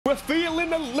We're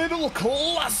feeling a little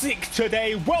classic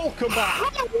today. Welcome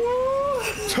back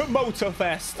to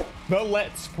Motorfest, the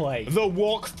Let's Play, the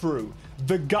walkthrough,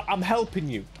 I'm helping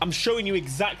you. I'm showing you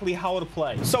exactly how to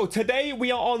play. So today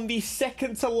we are on the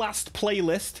second to last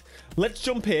playlist. Let's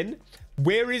jump in.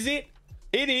 Where is it?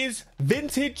 It is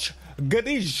Vintage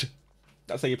Garage.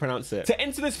 That's how you pronounce it. To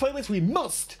enter this playlist, we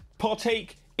must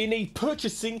partake in a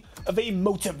purchasing of a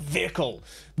motor vehicle.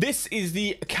 This is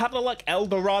the Cadillac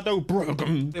Eldorado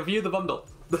Brougham. Review the bundle.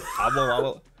 I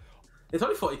will. It's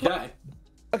only 40k.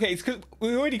 Okay, it's because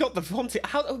we already got the Ponte.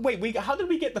 How did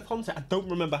we get the Ponte? I don't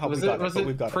remember how we got it, but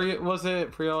we've got it. Was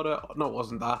it pre-order? No, it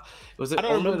wasn't that. Was it? I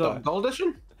don't remember. Gold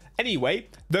edition? Anyway,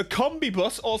 the combi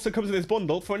bus also comes in this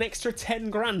bundle for an extra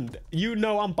 10 grand. You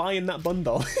know I'm buying that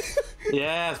bundle.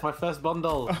 Yeah, it's my first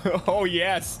bundle. Oh,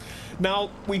 yes.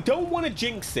 Now, we don't want to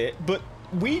jinx it, but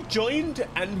we joined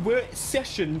and we're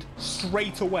sessioned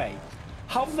straight away.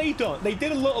 Have they done? They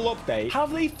did a little update.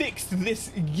 Have they fixed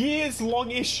this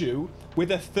years-long issue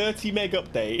with a 30 meg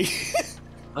update?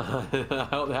 I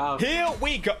hope they have. Here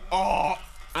we go. Oh,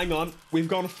 hang on. We've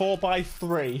gone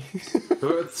 4x3.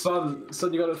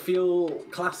 Son, you gotta feel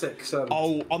classic, son.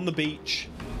 Oh, on the beach.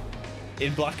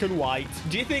 In black and white.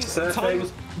 Do you think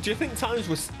times? Do you think times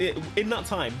was in that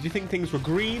time? Do you think things were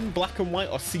green, black and white,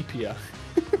 or sepia?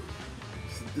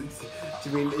 Do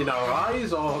you mean in our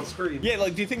eyes or on screen? Yeah,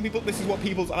 like, do you think this is what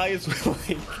people's eyes were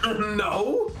like?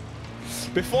 No.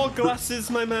 Before glasses,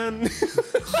 my man.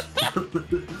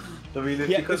 I mean,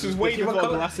 yeah, this was way before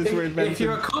glasses were invented. If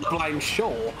you're a colorblind,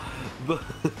 sure. But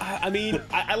I mean,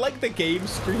 I like the game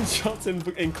screenshots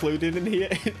included in here,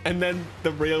 and then the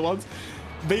real ones.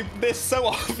 They're so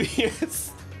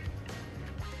obvious.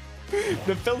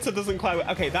 The filter doesn't quite.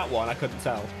 Okay, that one I couldn't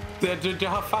tell. Do you know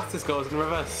how fast this goes in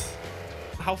reverse?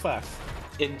 How fast?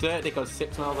 In dirt, it goes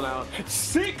 6 miles an hour.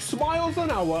 6 miles an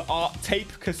hour are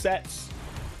tape cassettes.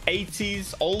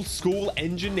 80s old school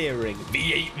engineering.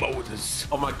 V8 motors.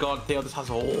 Oh my god, Theo, this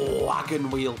has a wagon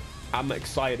wheel. I'm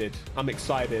excited. I'm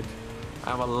excited.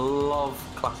 I love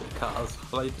classic cars.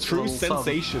 Like true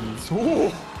sensations.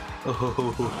 Ooh.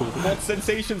 What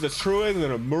sensations are truer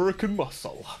than American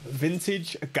muscle?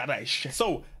 Vintage Garage.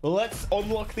 So let's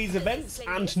unlock these events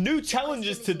and new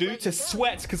challenges to do to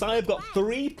sweat, because I have got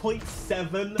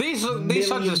 3.7 These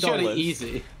challenges are really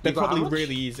easy. They're probably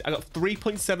really easy. I got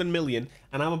 3.7 million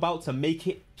and I'm about to make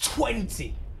it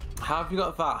 20. How have you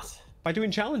got that? By doing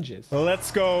challenges.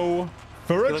 Let's go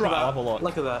for a drive. Have a look.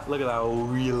 Look at that. Look at that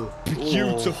wheel.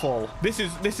 Beautiful. Oh. This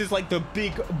is like the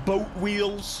big boat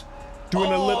wheels.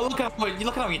 Doing a little... look at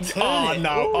how you turn it.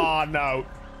 No, Ooh. Oh no.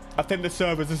 I think the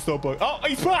servers are still bugged. Oh,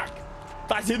 he's back.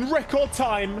 That's in record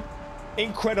time.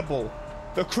 Incredible.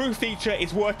 The crew feature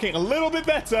is working a little bit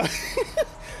better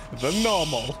than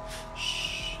normal.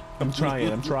 I'm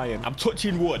trying. I'm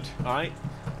touching wood, all right?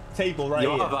 Table right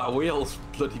here. That wheel's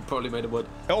bloody probably made of wood.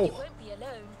 Oh. You won't be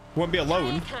alone. Won't be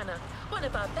alone? Hannah, one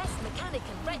of our best mechanic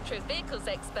and retro vehicles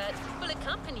experts, will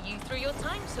accompany you through your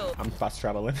time tour. I'm fast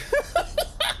traveling.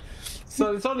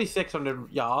 So it's only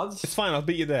 600 yards. It's fine, I'll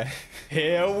beat you there.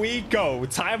 Here we go.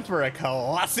 Time for a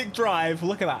classic drive.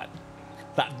 Look at that.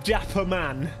 That dapper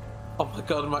man. Oh my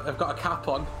god, I've got a cap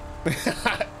on.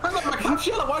 Hang on, my cap's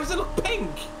yellow. Why does it look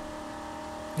pink?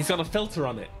 He's got a filter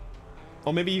on it.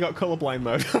 Or maybe you got colorblind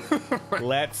mode.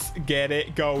 Let's get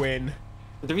it going.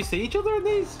 Do we see each other in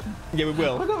these? Yeah, we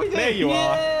will. Oh, there you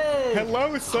are.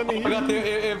 Hello, Sonny. Oh my god,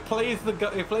 it plays the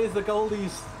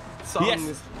Goldies songs.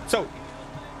 Yes. So,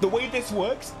 the way this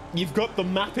works, you've got the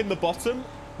map in the bottom.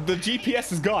 The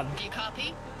GPS is gone. Do you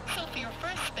copy? So for your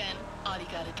first spin, all you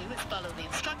gotta do is follow the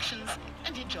instructions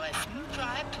and enjoy a smooth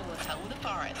drive towards Home of the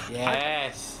Forest.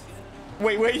 Yes.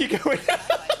 Wait, where are you going?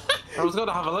 I was going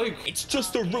to have a look. It's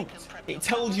just a route. It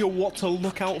tells you what to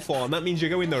look out for, and that means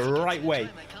you're going the right way.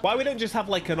 Why we don't just have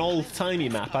like an old-timey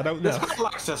map? I don't know. This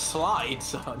likes to slide,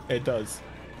 son. It does.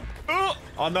 Oh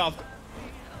no.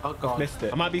 Oh god. Missed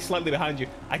it. I might be slightly behind you.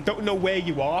 I don't know where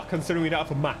you are, considering we don't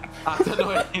have a map. I don't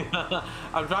know.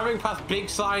 I'm driving past big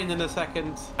sign in a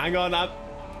second. Hang on,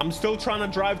 I'm still trying to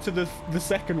drive to the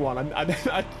second one.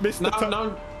 I missed the turn.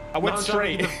 No. I went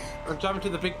straight. I'm driving to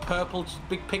the big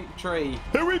pink tree.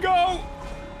 Here we go.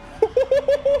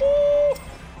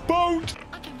 Boat.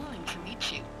 I've been willing to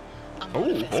meet you.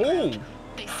 Oh.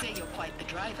 They say you're quite the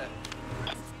driver.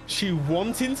 She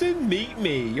wanting to meet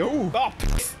me. Oh.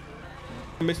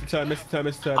 Missed the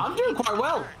turn. I'm doing quite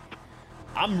well.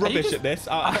 I'm rubbish at this.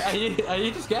 Are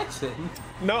you just guessing?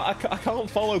 No, I can't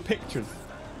follow pictures.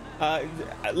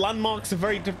 Landmarks are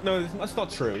very different. No, that's not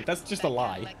true. That's just a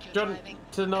lie. Do you want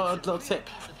to know a little tip?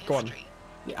 Go on.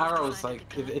 The arrows, like,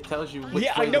 it tells you which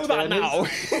yeah, way I know that now.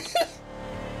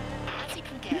 As you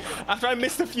can After I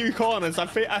missed a few corners, I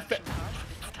think.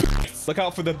 Look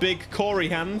out for the big Corey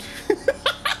hand.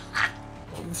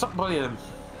 Stop bullying him.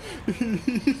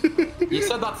 You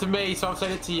said that to me, so I'm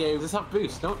saying it to you. Does this have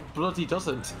boost? No, it bloody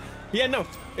doesn't. Yeah, no.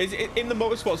 In the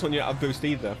motorsports one, you don't have boost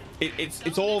either.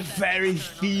 It's all very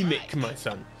themic, my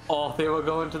son. Oh, they were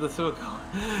going to the sewer.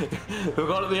 We're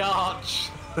going to the arch.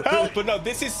 Help! But no,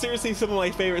 this is seriously some of my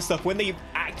favorite stuff. When they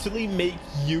actually make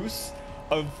use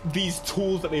of these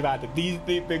tools that they've added.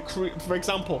 For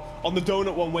example, on the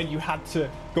donut one, when you had to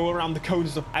go around the code and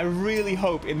stuff, I really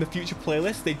hope in the future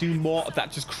playlists they do more of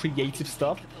that just creative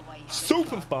stuff.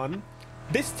 Super fun.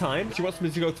 This time, she wants me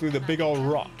to go through the big old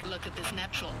rock. Look at this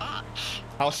natural arch.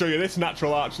 I'll show you this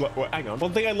natural arch. Look, wait, hang on.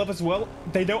 One thing I love as well,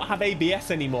 they don't have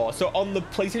ABS anymore. So on the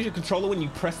PlayStation controller, when you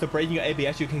press the brake and you get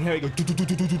ABS, you can hear it go do do do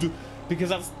do do do, because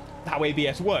that's how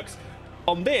ABS works.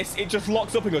 On this, it just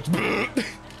locks up and goes.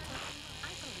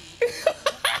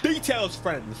 Details,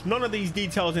 friends. None of these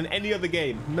details in any other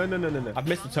game. No. I've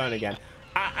missed a turn again.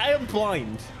 I am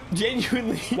blind.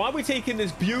 Genuinely. Why are we taking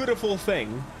this beautiful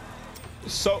thing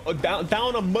so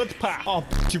down a mud path? Oh,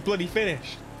 you bloody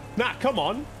finished. Nah, come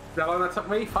on. That took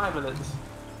me 5 minutes.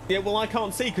 Yeah, well, I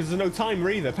can't see because there's no timer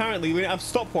either. Apparently, we don't have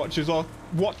stopwatches or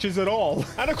watches at all.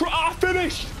 And I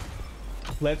finished.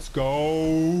 Let's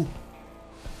go.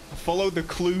 Follow the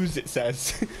clues, it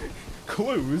says.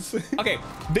 Clues? Okay,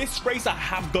 this race I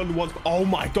have done once. Oh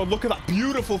my god, look at that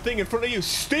beautiful thing in front of you.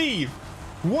 Steve,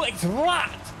 what is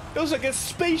that? It looks like a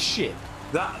spaceship.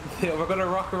 We're gonna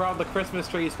rock around the Christmas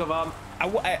trees, come on.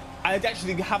 I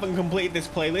actually haven't completed this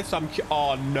playlist, so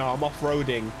oh no, I'm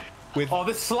off-roading with... Oh,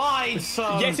 this slides,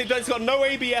 son. Yes, it does. It's got no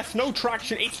ABS, no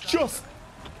traction. It's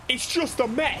just a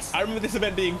mess. I remember this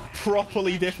event being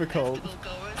properly difficult.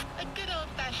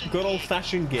 Good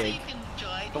old-fashioned gig.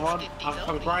 Come on,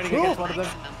 I'm riding against one of them.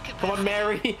 Come on,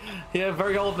 Mary. Yeah,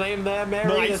 very old name there, Mary.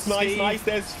 Nice.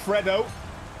 There's Fredo.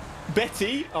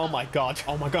 Betty. Oh my god,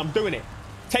 I'm doing it.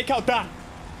 Take out Dan.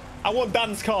 I want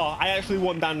Dan's car. I actually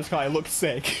want Dan's car. It looks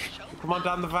sick. Come on,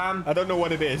 Dan the van. I don't know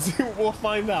what it is. We'll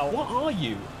find out. What are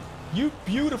you? You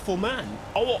beautiful man.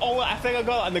 Oh, I think I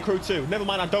got it in the crew too. Never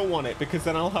mind, I don't want it because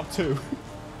then I'll have two.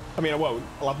 I mean, I won't.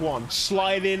 I'll have one.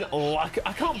 Sliding. Oh, I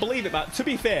can't believe it, man. To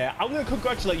be fair, I'm going to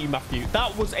congratulate you, Matthew.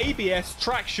 That was ABS,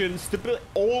 traction, stability,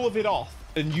 all of it off.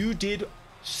 And you did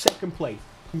second place.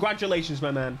 Congratulations,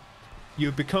 my man.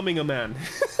 You're becoming a man.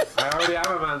 I already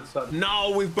am a man, son.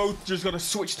 No, we've both just got to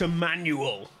switch to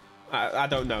manual. I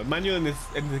don't know. Manual in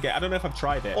the game. I don't know if I've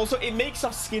tried it. Also, it makes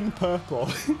our skin purple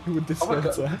with this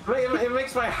filter. It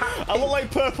makes my hat. I look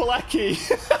like Purple Aki.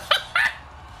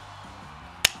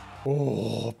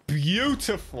 Oh,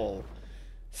 beautiful.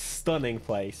 Stunning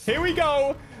place. Here we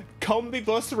go. Combi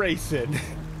bus racing.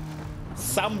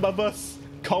 Samba bus,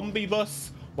 combi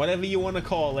bus, whatever you want to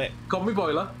call it. Combi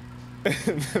boiler.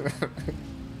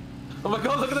 Oh my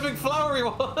god, look at the big flowery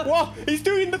one. What? He's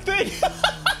doing the thing.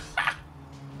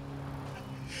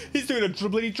 He's doing a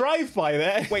bloody drive-by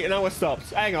there. Wait, an hour stopped.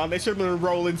 Hang on, they should have been a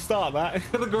rolling start, that.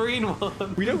 The green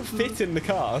one. We don't fit in the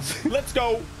cars. Let's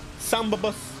go. Samba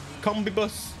bus, combi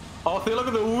bus. Oh, look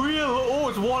at the wheel. Oh,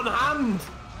 it's one hand.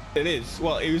 It is.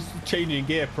 Well, he was changing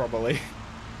gear, probably.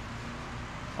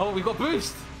 Oh, we got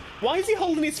boost. Why is he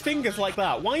holding his fingers like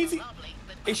that? Why is he...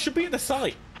 It should be at the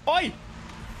side. Oi!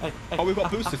 Hey. Oh, we've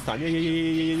got boost this time.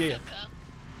 Yeah.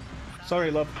 Sorry,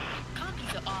 love.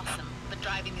 Copies are awesome, but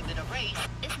driving them in a race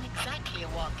isn't exactly a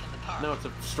walk in the park. No, it's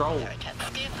a stroll. They're a tad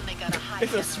stiff and they got a high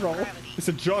It's a center of stroll. gravity. It's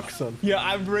a jog, son. Yeah,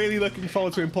 I'm really looking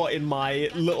forward to importing my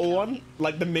little one,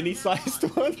 like the mini-sized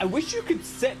one. I wish you could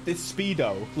set this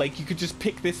speedo. Like, you could just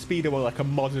pick this speedo with like a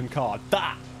modern car.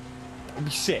 That would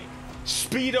be sick.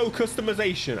 Speedo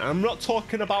customization. I'm not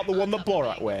talking about the one that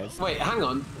Borat wears. Wait, hang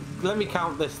on. Let me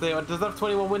count this thing. Does it have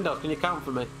 21 windows? Can you count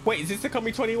for me? Wait, is this the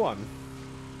Combi 21?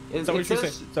 Is that what you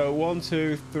says... say? So 1,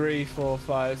 2, 3, 4,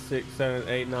 5, 6, 7,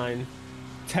 8, 9,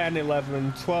 10,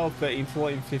 11, 12, 13,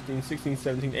 14, 15, 16,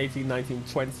 17, 18, 19,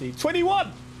 20,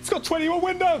 21! It's got 21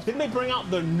 windows! Didn't they bring out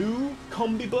the new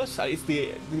Combi bus? It's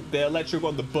the electric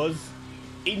one, the Buzz,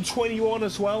 in 21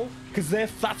 as well? Because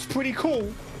that's pretty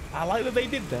cool. I like that they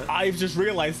did that. I've just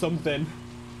realized something.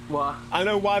 What? I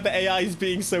know why the AI is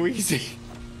being so easy.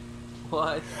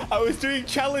 What? I was doing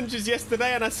challenges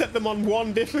yesterday and I set them on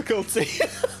 1 difficulty.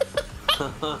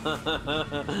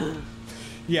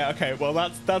 Yeah, okay, well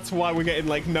that's why we're getting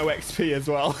like no XP as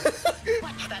well.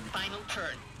 Watch that final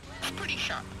turn. It's pretty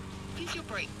sharp. Use your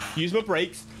brakes. Use my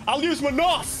brakes. I'll use my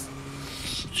NOS!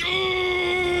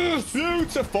 Yes!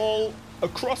 Beautiful!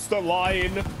 Across the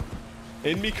line.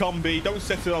 In me combi. Don't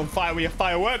set it on fire with your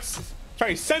fireworks. It's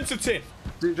very sensitive.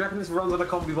 Do you reckon this runs on a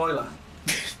combi boiler?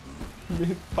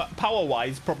 But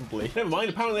power-wise, probably. Never mind,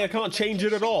 apparently I can't change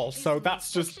it at all, so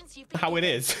that's just how it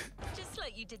is. Just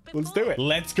like you did before. Let's do it.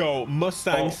 Let's go,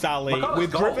 Mustang Sally. God,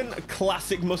 We've let's go. driven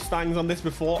classic Mustangs on this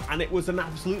before, and it was an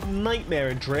absolute nightmare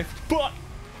in drift, but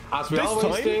As we this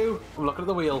always time- do, I'm looking at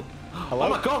the wheel. Hello? Oh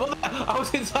my god, what the- I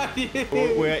was inside you.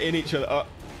 we're in each other.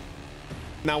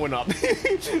 Now we're not.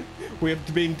 We're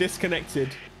being disconnected.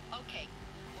 Okay.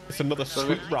 It's another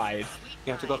sweet ride.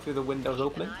 You have to go through the windows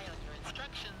opening. Eye on your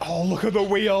instructions. Oh, look at the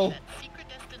wheel. Secret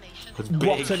destination. It's big.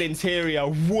 What an interior.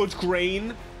 Wood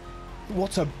grain.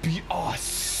 What a oh,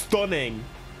 stunning.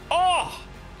 Oh,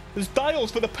 there's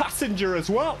dials for the passenger as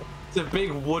well. It's a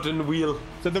big wooden wheel.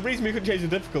 So the reason we couldn't change the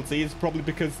difficulty is probably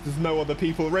because there's no other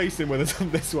people racing with us on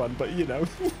this one, but you know.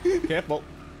 Careful.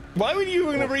 Why were you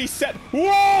going to reset?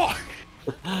 Whoa!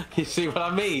 You see what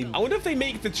I mean? I wonder if they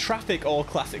make the traffic all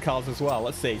classic cars as well.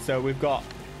 Let's see. So we've got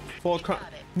Ford Crown.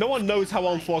 No one knows how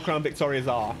old Ford Crown Victorias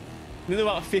are. They're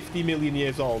about 50 million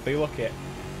years old. They look it.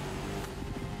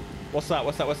 What's that?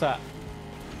 What's that? What's that?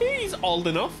 He's old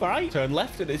enough. All right. Turn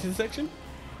left at this intersection.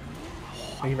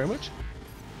 Thank you very much.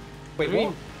 Wait, What do you what?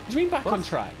 mean? Do you mean back on What?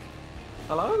 track?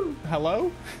 Hello?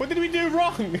 Hello? What did we do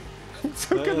wrong? I'm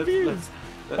so confused.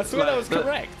 I swear that was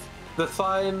correct. The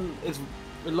sign is.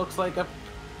 It looks like a.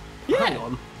 Yeah. Hang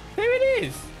on. There it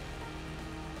is.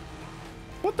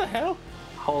 What the hell?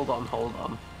 Hold on, hold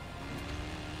on.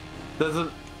 There's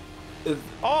a.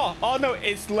 Oh no,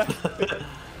 it's left.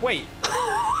 Wait.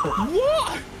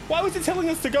 What? Why was it telling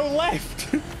us to go left?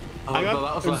 Hang on, no,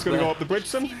 that was I'm left just gonna go there. up the bridge,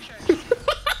 son.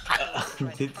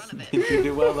 did you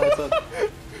do well there, son?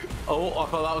 Oh, I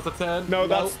thought that was a turn. No,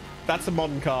 that's a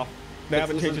modern car. They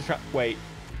haven't changed the track. Wait.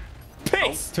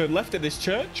 Piss! Turn left at this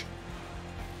church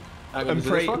Hang on, and is it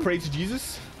this one? pray to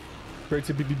Jesus. Pray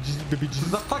to baby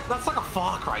Jesus. That's like a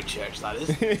Far Cry church, that is.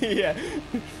 Yeah.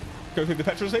 Go through the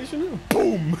petrol station.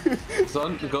 Boom!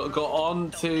 Son, go on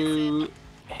to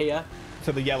here.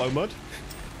 To the yellow mud.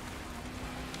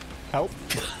 Help.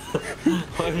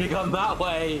 Why have you gone that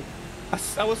way?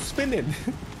 I was spinning.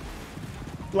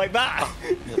 Like that.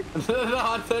 No,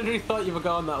 I totally thought you were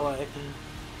going that way.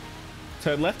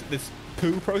 Turn left at this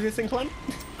poo processing plant.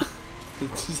 Did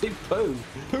you say poo?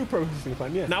 Poo processing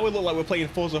plant, yeah. Now we look like we're playing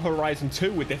Forza Horizon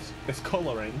 2 with this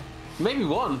colouring. Maybe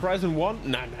one. Horizon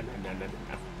 1? No.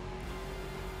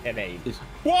 It ain't. It's-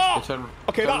 What? turn-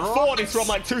 Okay, turn that right. Ford is from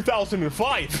like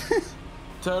 2005.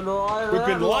 Turn right. We've there,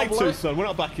 been lied to, lovely. son. We're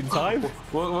not back in time.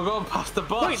 We're going past the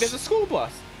bus. Wait, there's a school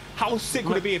bus. How sick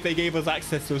would it be if they gave us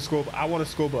access to a school bus? I want a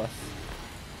school bus.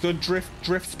 So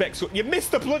drift specs. You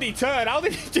missed the bloody turn. How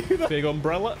did you do that? Big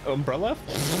umbrella.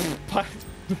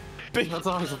 Big That's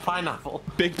always a pineapple.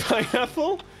 big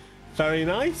pineapple. Very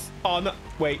nice. Oh no!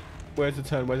 Wait. Where's the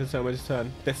turn? Where's the turn? Where's the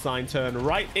turn? This sign turn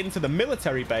right into the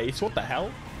military base. What the hell?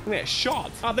 I'm gonna get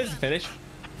shot. Oh, there's the finish.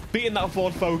 Beating that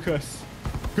Ford Focus.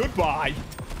 Goodbye.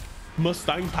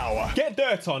 Mustang power. Get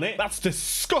dirt on it. That's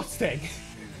disgusting.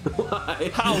 Why?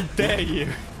 How dare you?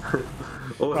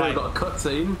 Oh, Right. they've got a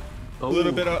cutscene. A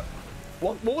little bit of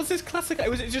what was this classic?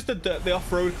 Was it just the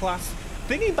off-road class?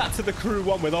 Thinking back to the Crew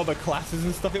one with other classes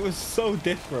and stuff, it was so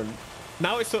different.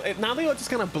 Now now they all just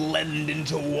kind of blend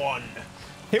into one.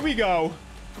 Here we go.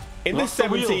 In Lost the the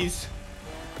wheel. 70s.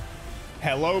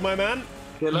 Hello, my man.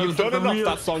 Hello, You've done the enough, wheel.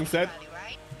 that song said.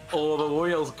 Right? Oh, the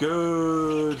wheel's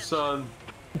good, son.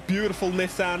 Beautiful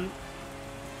Nissan.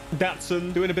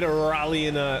 Datsun doing a bit of rally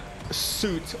in a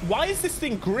suit. Why is this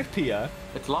thing grippier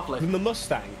It's lovely. than the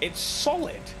Mustang? It's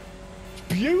solid. It's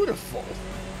beautiful.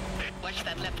 Watch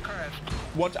that left curve.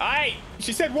 What?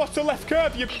 She said, what's the left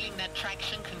curve? You. Feeling that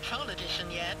traction control edition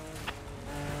yet?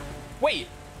 Wait.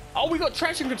 Oh, we got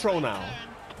traction control now.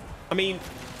 I mean,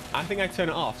 I think I turn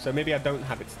it off, so maybe I don't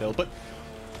have it still, but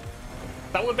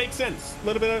that would make sense. A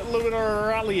little bit of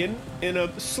rallying in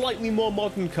a slightly more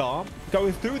modern car,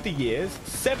 going through the years,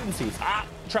 70s.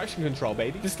 Traction control,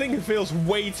 baby. This thing feels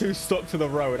way too stuck to the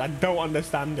road. I don't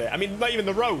understand it. I mean, not even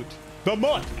the road, the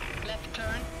mud. Left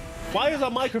turn. Why does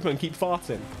our microphone keep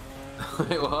farting?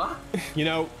 Wait, what? You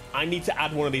know, I need to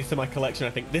add one of these to my collection. I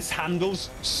think this handles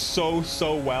so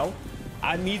well.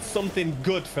 I need something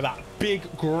good for that big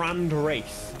grand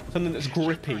race. Something that's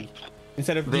grippy.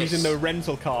 Instead of This. using the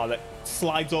rental car that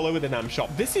slides all over the damn shop.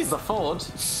 This is The Ford.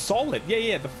 solid.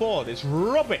 Yeah, the Ford is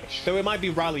rubbish. So it might be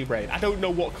Rally Brain. I don't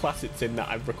know what class it's in that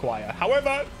I require.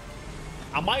 However,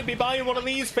 I might be buying one of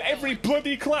these for every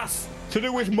bloody class to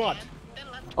do with mud.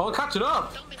 Then left. Oh, catching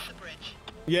up. Don't miss the bridge.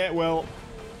 Yeah, well...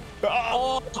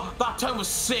 Oh, that turn was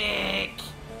sick.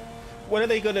 When are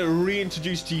they going to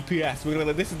reintroduce GPS? We're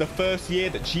gonna. This is the first year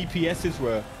that GPSs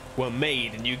were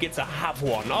made, and you get to have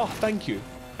one. Oh, thank you.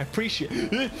 I appreciate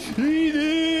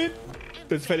it.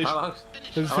 Let's finish. Alex.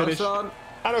 Let's Alex finish. on.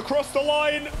 And across the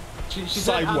line. She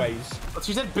Sideways. Said,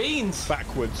 she said beans.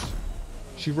 Backwards.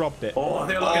 She robbed it. Oh,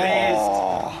 look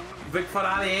at this. Big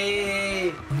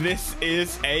Ferrari. This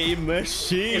is a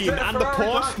machine. Is it a And the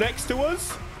Ferrari Porsche bike? next to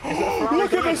us. Look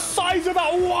Look at the size of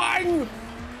that wang.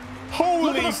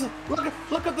 Holy.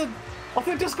 Look at the. I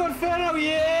think Disco Inferno,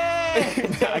 yeah!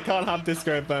 I can't have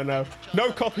Disco Inferno. No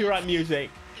copyright music.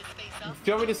 Do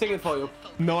you want me to sing it for you?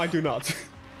 No, I do not.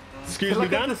 Excuse me,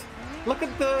 Dan. Look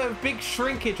at the big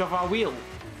shrinkage of our wheel.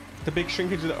 The big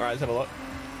shrinkage of the... All right, let's have a look.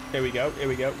 Here we go. Here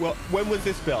we go. Well, when was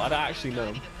this built? I don't actually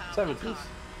know. 70s.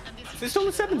 Is it still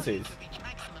the 70s?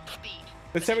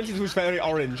 The 70s was very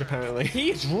orange, apparently.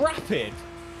 He's rapid.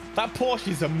 That Porsche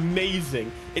is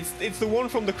amazing. It's the one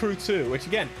from the Crew 2, which,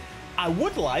 again, I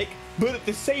would like, but at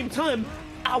the same time,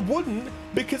 I wouldn't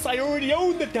because I already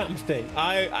own the damn thing.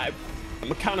 I'm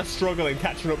kind of struggling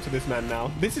catching up to this man now.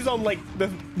 This is on, like, the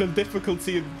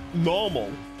difficulty of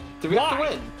normal. Do we have to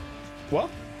win? What?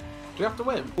 Do we have to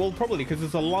win? Well, probably because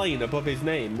there's a line above his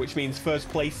name, which means first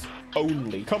place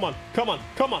only. Come on, come on,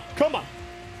 come on, come on.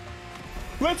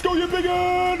 Let's go, you big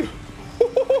un!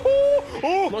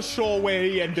 Oh, not sure where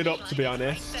he ended up, to be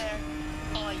honest. Right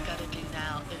there. All you gotta do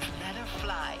now is let her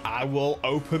fly. I will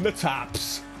open the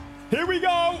taps. Here we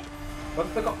go. What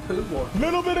if they got poo one?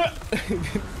 Little bit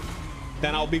of...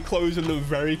 Then I'll be closing them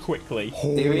very quickly.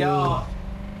 Here we are.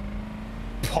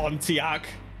 Pontiac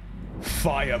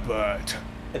Firebird.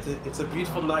 It's a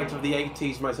beautiful night of the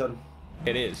 80s, my son.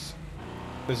 It is.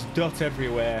 There's dust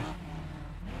everywhere.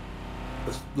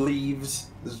 There's leaves.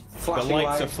 There's The flashing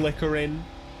lights are lights. flickering.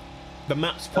 The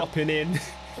map's popping in.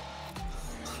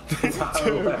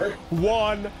 Oh, 2,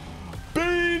 1.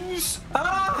 Beans!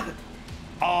 ah!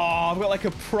 Oh, I've got like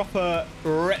a proper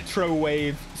retro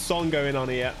wave song going on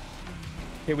here.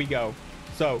 Here we go.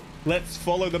 So, let's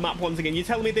follow the map once again. You're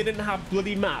telling me they didn't have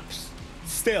bloody maps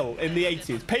still in the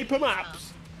 80s? Paper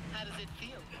maps! How does it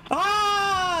feel?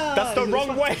 Ah! That's the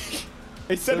wrong way!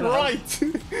 It said No. right!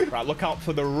 Right, look out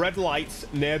for the red lights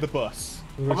near the bus.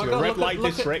 Which my is a God, red look light at-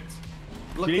 district.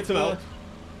 Look You need at some help.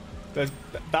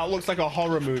 That looks like a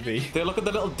horror movie. They look at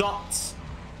the little dots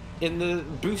in the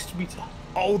boost meter.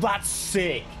 Oh, that's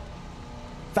sick.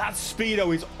 That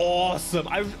Speedo is awesome.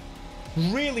 I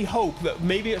really hope that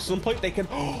maybe at some point they can...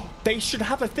 they should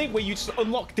have a thing where you just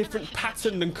unlock different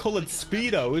patterned and coloured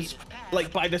Speedos,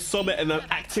 like by the summit and the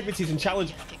activities and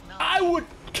challenge. I would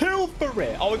kill for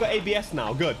it. Oh, we got ABS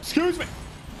now. Good. Excuse me.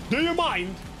 Do you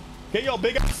mind? Get your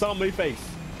big ass on my face.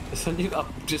 So you got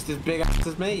just as big ass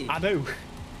as me. I do.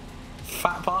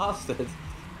 Fat bastard.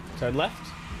 Turn left.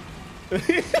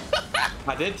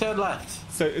 I did turn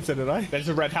left. So did I. There's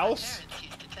a red house. Parents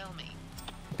used to tell me.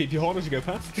 Beep your horn as you go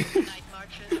past. Night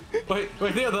marches.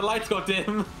 Wait, there, the lights got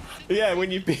dim. Yeah,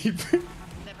 when you beep.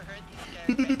 Never heard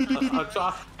these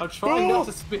guys. I'm trying not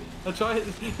to speed. I'm trying.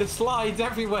 The slides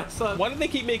everywhere, son. Why do they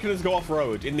keep making us go off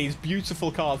road in these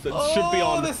beautiful cars that should be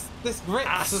on? this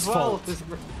grips as well. asphalt.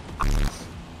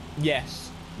 Yes.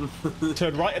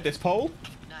 Turn right at this pole.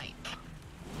 Night.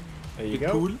 There you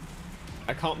go. Cool.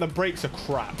 I can't. The brakes are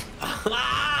crap.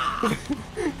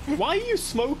 Why are you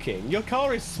smoking? Your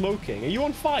car is smoking. Are you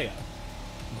on fire?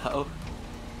 No.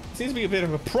 Seems to be a bit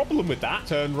of a problem with that.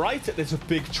 Turn right at this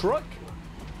big truck.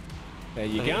 There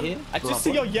you go. Here? I just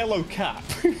see your yellow cap.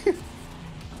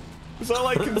 That's all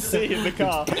I can see in the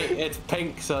car. It's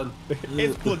pink, son.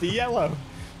 It's bloody yellow.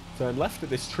 Turn left at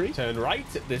this tree. Turn right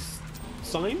at this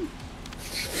sign.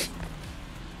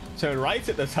 Turn right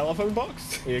at the telephone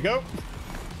box. Here you go.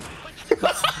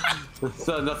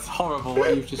 Son, that's horrible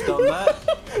what you've just done there.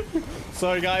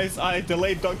 Sorry guys, I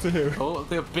delayed Doctor Who. Oh,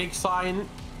 the big sign.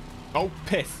 Oh,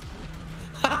 piss.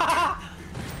 I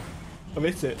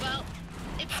missed it. Well,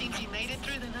 it seems you made it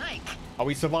through the night. Oh,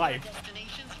 we survived.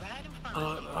 Destination's right in front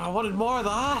of you. I wanted more of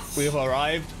that. We have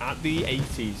arrived at the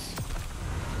 80s.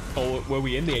 Or were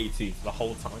we in the 80s the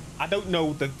whole time? I don't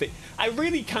know the thing. I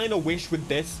really kind of wish with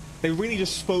this, they really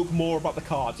just spoke more about the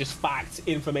car, just facts,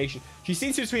 information. She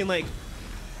seems to be being like,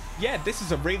 yeah, this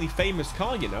is a really famous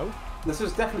car, you know? This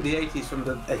was definitely the 80s from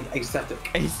the aesthetic.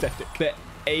 Aesthetic. The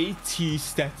 80s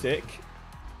aesthetic.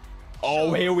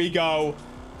 Oh, here we go.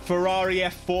 Ferrari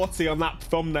F40 on that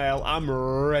thumbnail. I'm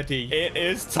ready. It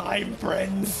is time,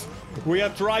 friends. We are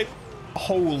driving.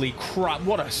 Holy crap,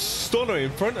 what a stunner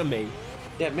in front of me.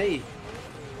 Yeah, me.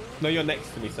 No, you're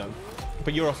next to me, son.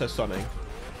 But you're also stunning.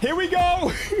 Here we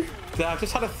go. So I've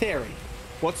just had a theory.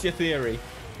 What's your theory?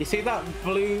 You see that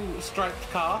blue striped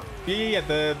car? Yeah,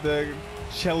 the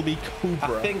Shelby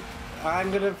Cobra. I think I'm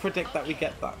going to predict that we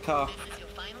get that car. This is your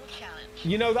final challenge.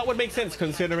 You know, that would make sense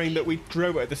considering that we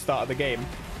drove it at the start of the game.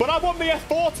 But I want the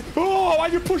F40. Oh, why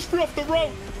you pushed me off the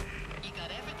road? You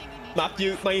got everything you need.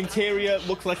 Matthew, my interior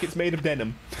looks like it's made of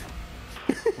denim.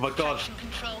 Oh my god. Traction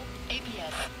control,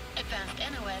 ABS, advanced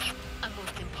NOS, and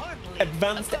most importantly,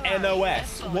 Advanced a Ferrari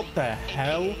NOS? F40, What the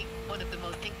hell? aka one of the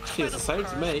most Gee, it's the same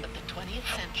incredible to me. cars of the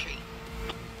 20th century.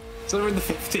 So we're in the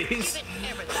Give 50s. it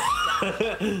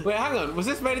everything. Wait, hang on. Was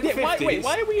this made in the 50s? Wait,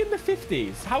 why are we in the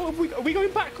 50s? How have we... Are we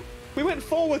going back? We went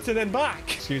forwards and then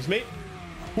back. Excuse me.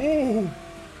 Ooh.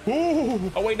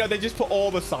 Ooh. Oh, wait, no, they just put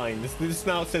all the signs. This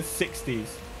now says 60s.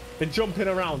 They're jumping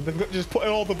around. They've just put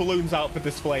all the balloons out for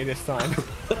display this time.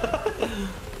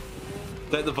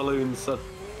 They're the balloons, son.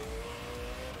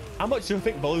 How much do you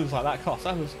think balloons like that cost?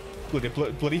 That was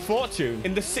bloody fortune.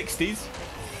 In the 60s.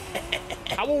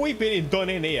 How have we been done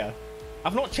in here?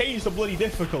 I've not changed the bloody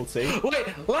difficulty.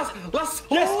 Wait, last. Yes,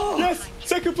 Oh! yes,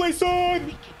 second place on.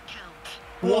 Make it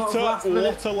count. Last minute.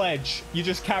 What a ledge. You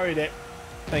just carried it.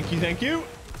 Thank you, thank you.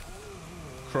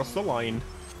 Cross the line.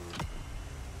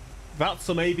 That's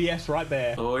some ABS right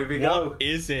there. Oh, here we go. What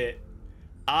is it?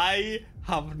 I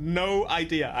have no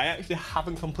idea. I actually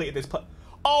haven't completed this.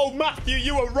 Oh, Matthew,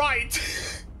 you were right.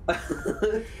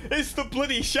 It's the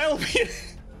bloody Shelby.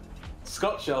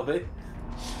 Scott Shelby.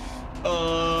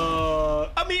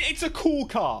 I mean, it's a cool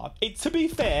car. To be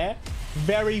fair,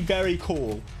 very, very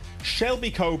cool.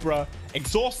 Shelby Cobra,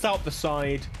 exhaust out the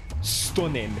side,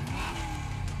 stunning.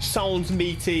 Sounds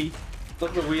meaty.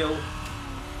 Look at the wheel.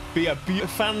 Be a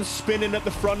fan spinning at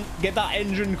the front. Get that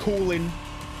engine cooling.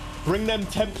 Bring them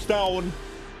temps down.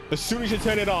 As soon as you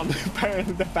turn it on,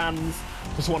 the fans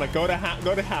just want to go to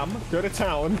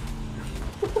town.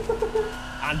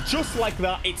 And just like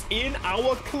that, it's in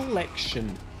our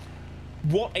collection.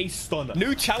 What a stunner.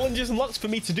 New challenges and lots for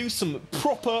me to do some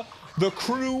proper The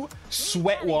Crew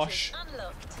sweat wash.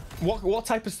 Unlocked. What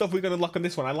type of stuff we're going to lock on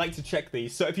this one? I like to check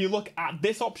these. So if you look at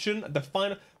this option, the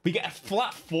final, we get a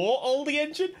flat 4 old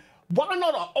engine. Why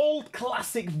not an old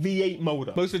classic V8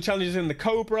 motor? Most of the challenges in the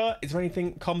Cobra. Is there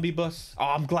anything? Combi bus? Oh,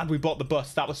 I'm glad we bought the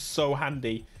bus. That was so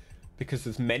handy because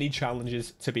there's many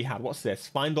challenges to be had. What's this?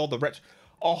 Find all the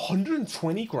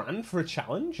 120 grand for a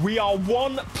challenge? We are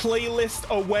one playlist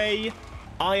away.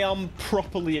 I am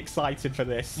properly excited for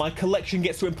this. My collection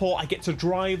gets to import. I get to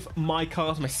drive my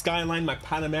cars, my Skyline, my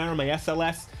Panamera, my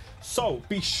SLS. So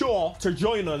be sure to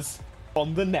join us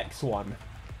on the next one.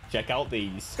 Check out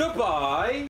these. Goodbye.